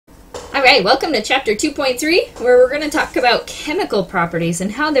Alright, welcome to chapter 2.3, where we're going to talk about chemical properties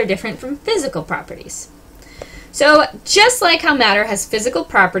and how they're different from physical properties. So, just like how matter has physical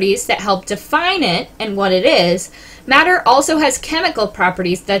properties that help define it and what it is, matter also has chemical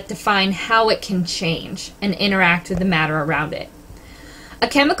properties that define how it can change and interact with the matter around it. A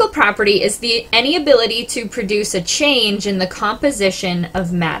chemical property is any ability to produce a change in the composition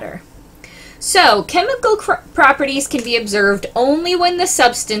of matter. So, chemical properties can be observed only when the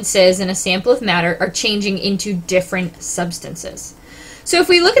substances in a sample of matter are changing into different substances. So if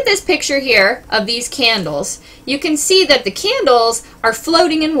we look at this picture here of these candles, you can see that the candles are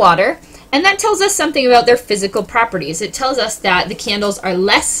floating in water, and that tells us something about their physical properties. It tells us that the candles are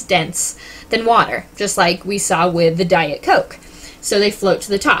less dense than water, just like we saw with the Diet Coke. So they float to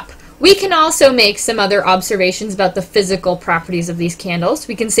the top. We can also make some other observations about the physical properties of these candles.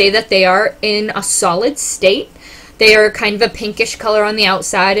 We can say that they are in a solid state. They are kind of a pinkish color on the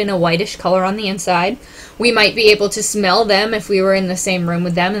outside and a whitish color on the inside. We might be able to smell them if we were in the same room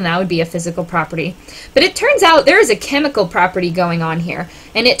with them, and that would be a physical property. But it turns out there is a chemical property going on here.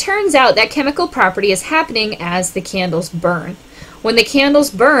 And it turns out that chemical property is happening as the candles burn. When the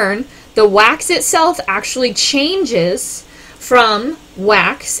candles burn, the wax itself actually changes from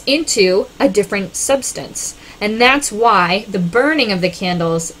wax into a different substance. And that's why the burning of the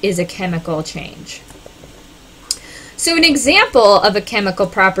candles is a chemical change. So an example of a chemical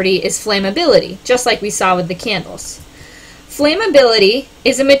property is flammability, just like we saw with the candles. Flammability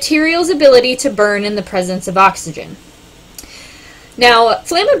is a material's ability to burn in the presence of oxygen. Now,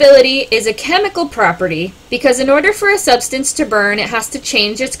 flammability is a chemical property because in order for a substance to burn, it has to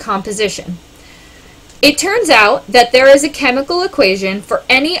change its composition. It turns out that there is a chemical equation for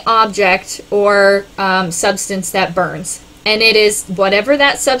any object or substance that burns. And it is whatever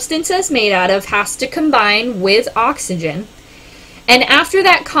that substance is made out of has to combine with oxygen. And after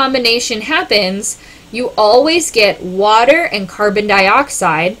that combination happens, you always get water and carbon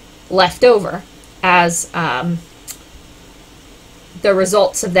dioxide left over as the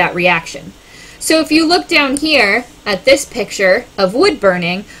results of that reaction. So if you look down here at this picture of wood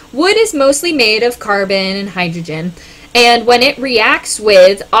burning, wood is mostly made of carbon and hydrogen, and when it reacts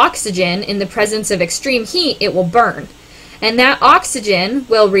with oxygen in the presence of extreme heat, it will burn. And that oxygen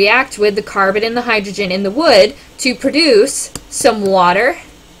will react with the carbon and the hydrogen in the wood to produce some water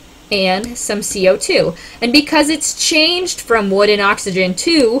and some CO2. And because it's changed from wood and oxygen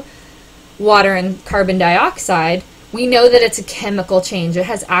to water and carbon dioxide, we know that it's a chemical change. It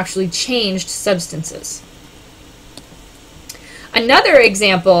has actually changed substances. Another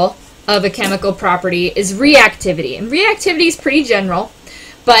example of a chemical property is reactivity. And reactivity is pretty general,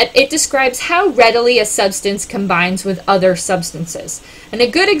 but it describes how readily a substance combines with other substances. And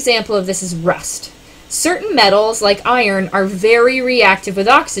a good example of this is rust. Certain metals, like iron, are very reactive with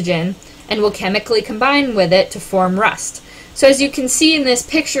oxygen and will chemically combine with it to form rust. So as you can see in this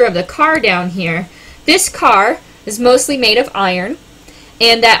picture of the car down here, this car is mostly made of iron,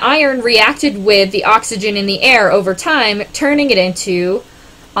 and that iron reacted with the oxygen in the air over time, turning it into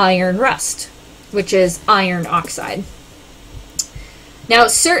iron rust, which is iron oxide. Now,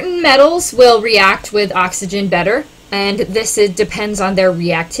 certain metals will react with oxygen better, and this depends on their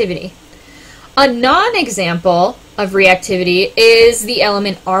reactivity. A non-example of reactivity is the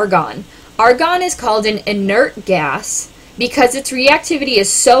element argon. Argon is called an inert gas because its reactivity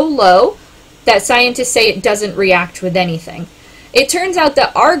is so low that scientists say it doesn't react with anything. It turns out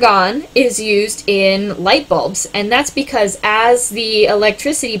that argon is used in light bulbs, and that's because as the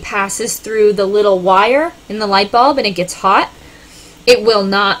electricity passes through the little wire in the light bulb and it gets hot, it will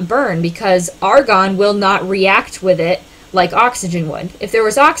not burn because argon will not react with it like oxygen would. If there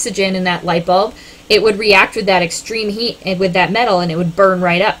was oxygen in that light bulb, it would react with that extreme heat and with that metal, and it would burn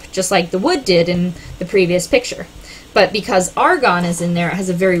right up, just like the wood did in the previous picture. But because argon is in there, it has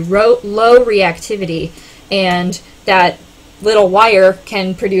a very low reactivity, and that little wire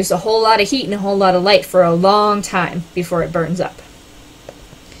can produce a whole lot of heat and a whole lot of light for a long time before it burns up.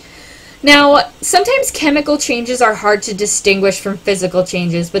 Now, sometimes chemical changes are hard to distinguish from physical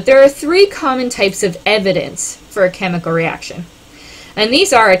changes, but there are three common types of evidence for a chemical reaction. And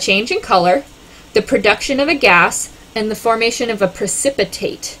these are a change in color, the production of a gas, and the formation of a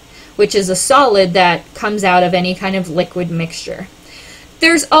precipitate, which is a solid that comes out of any kind of liquid mixture.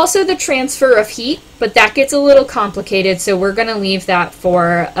 There's also the transfer of heat, but that gets a little complicated, so we're going to leave that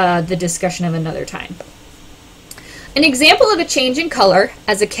for the discussion of another time. An example of a change in color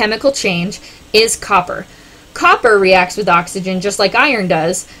as a chemical change is copper. Copper reacts with oxygen just like iron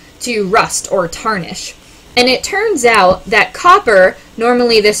does to rust or tarnish. And it turns out that copper,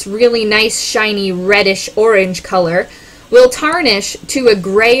 normally this really nice shiny reddish orange color, will tarnish to a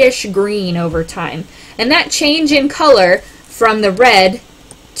grayish green over time. And that change in color from the red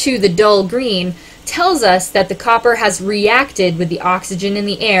to the dull green tells us that the copper has reacted with the oxygen in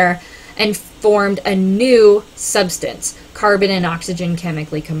the air and formed a new substance, carbon and oxygen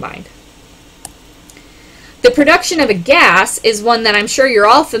chemically combined. The production of a gas is one that I'm sure you're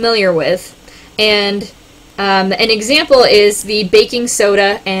all familiar with, and an example is the baking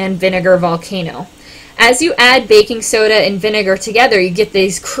soda and vinegar volcano. As you add baking soda and vinegar together, you get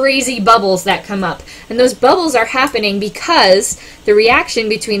these crazy bubbles that come up. And those bubbles are happening because the reaction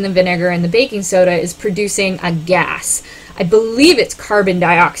between the vinegar and the baking soda is producing a gas. I believe it's carbon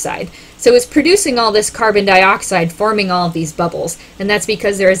dioxide. So it's producing all this carbon dioxide, forming all of these bubbles. And that's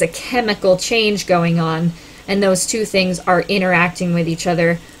because there is a chemical change going on, and those two things are interacting with each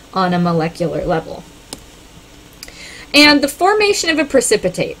other on a molecular level. And the formation of a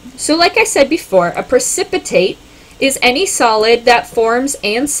precipitate. So like I said before, a precipitate is any solid that forms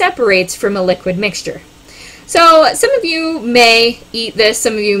and separates from a liquid mixture. So some of you may eat this,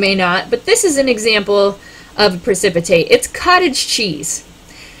 some of you may not, but this is an example of a precipitate. It's cottage cheese.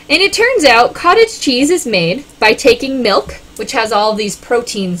 And it turns out cottage cheese is made by taking milk, which has all these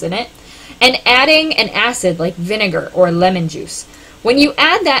proteins in it, and adding an acid like vinegar or lemon juice. When you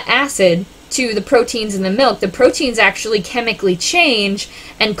add that acid to the proteins in the milk, the proteins actually chemically change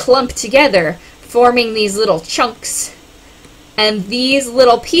and clump together, forming these little chunks. And these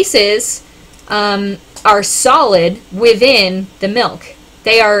little pieces are solid within the milk.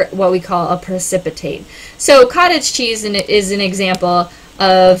 They are what we call a precipitate. So cottage cheese is an example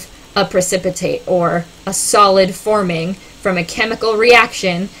of a precipitate, or a solid forming from a chemical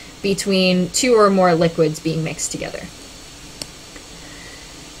reaction between two or more liquids being mixed together.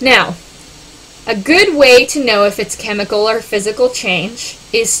 Now, a good way to know if it's chemical or physical change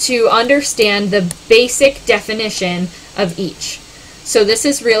is to understand the basic definition of each. So this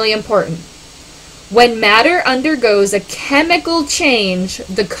is really important. When matter undergoes a chemical change,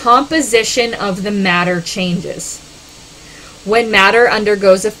 the composition of the matter changes. When matter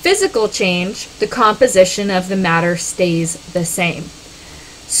undergoes a physical change, the composition of the matter stays the same.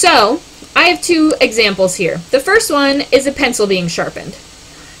 So, I have two examples here. The first one is a pencil being sharpened.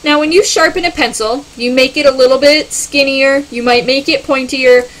 Now, when you sharpen a pencil, you make it a little bit skinnier, you might make it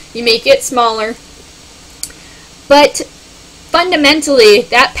pointier, you make it smaller, but fundamentally,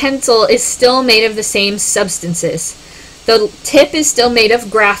 that pencil is still made of the same substances. The tip is still made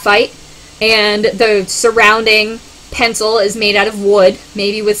of graphite, and the surrounding pencil is made out of wood,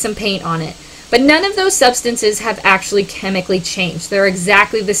 maybe with some paint on it. But none of those substances have actually chemically changed. They're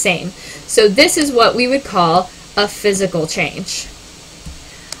exactly the same. So this is what we would call a physical change.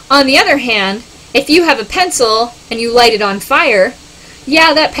 On the other hand, if you have a pencil and you light it on fire,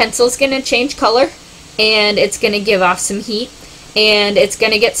 yeah, that pencil's going to change color, and it's going to give off some heat, and it's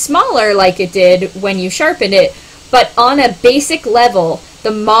going to get smaller like it did when you sharpened it. But on a basic level,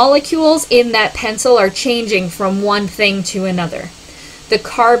 the molecules in that pencil are changing from one thing to another. The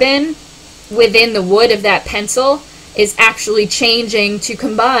carbon within the wood of that pencil is actually changing to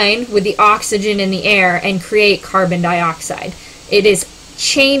combine with the oxygen in the air and create carbon dioxide. It is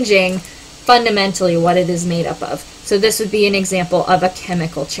changing fundamentally what it is made up of. So this would be an example of a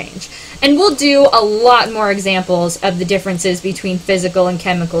chemical change. And we'll do a lot more examples of the differences between physical and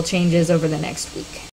chemical changes over the next week.